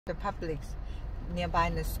the Publix nearby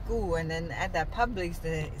the school, and then at the Publix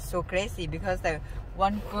it's so crazy because the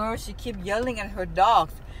one girl, she keep yelling at her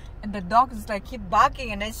dogs, and the dogs like keep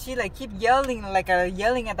barking, and then she like keep yelling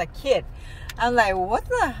yelling at the kid. I'm like, what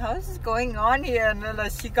the hell is going on here? And then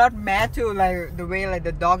like, she got mad too, like the way like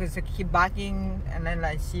the dog is like, keep barking, and then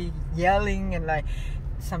like she yelling and like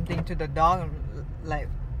something to the dog, like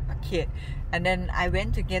a kid. And then I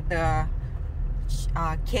went to get the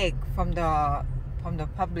cake from the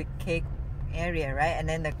public cake area, right? And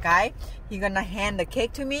then the guy, he gonna hand the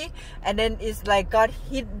cake to me, and then it's like got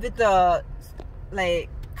hit with the like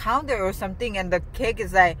counter or something, and the cake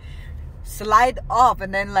is like slide off,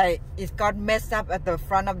 and then like it got messed up at the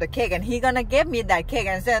front of the cake, and he gonna give me that cake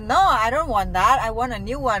and said, no, I don't want that, I want a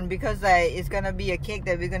new one, because like it's gonna be a cake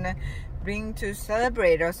that we're gonna bring to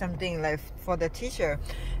celebrate or something, like for the teacher.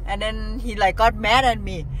 And then he like got mad at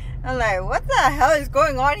me. I'm like, what the hell is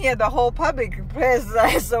going on here? The whole public place is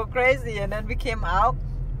like so crazy. And then we came out,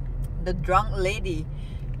 the drunk lady,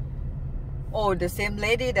 the same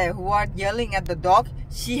lady that who was yelling at the dog,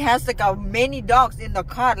 she has like many dogs in the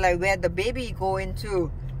car, like where the baby go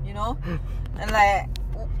into, you know, and like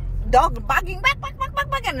dog barking back,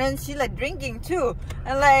 and then she like drinking too,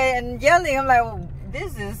 and yelling. I'm like, oh,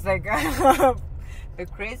 this is like the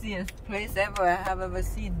craziest place ever I have ever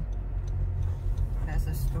seen. That's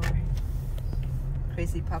a story.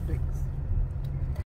 Crazy Publix.